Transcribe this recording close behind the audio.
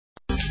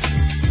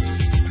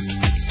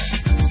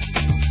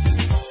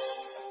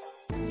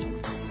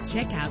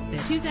Check out the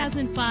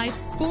 2005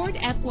 Ford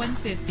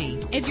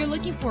F-150. If you're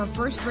looking for a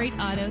first-rate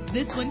auto,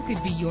 this one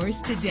could be yours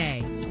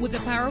today. With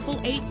a powerful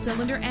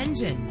 8-cylinder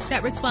engine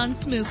that responds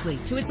smoothly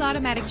to its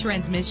automatic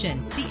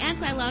transmission, the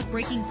anti-lock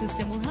braking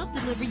system will help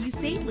deliver you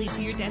safely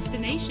to your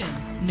destination.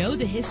 Know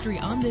the history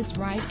on this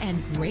ride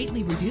and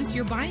greatly reduce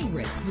your buying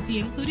risk with the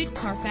included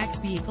Carfax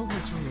Vehicle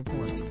History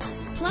Report.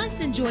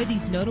 Plus, enjoy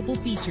these notable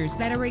features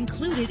that are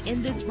included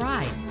in this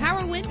ride: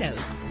 power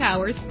windows,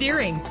 power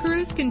steering,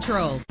 cruise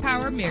control,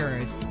 power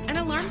mirrors, an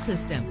alarm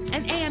system,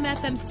 an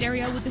AM/FM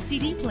stereo with a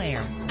CD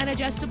player, an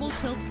adjustable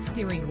tilt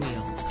steering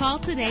wheel. Call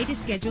today to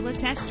schedule a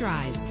test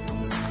drive.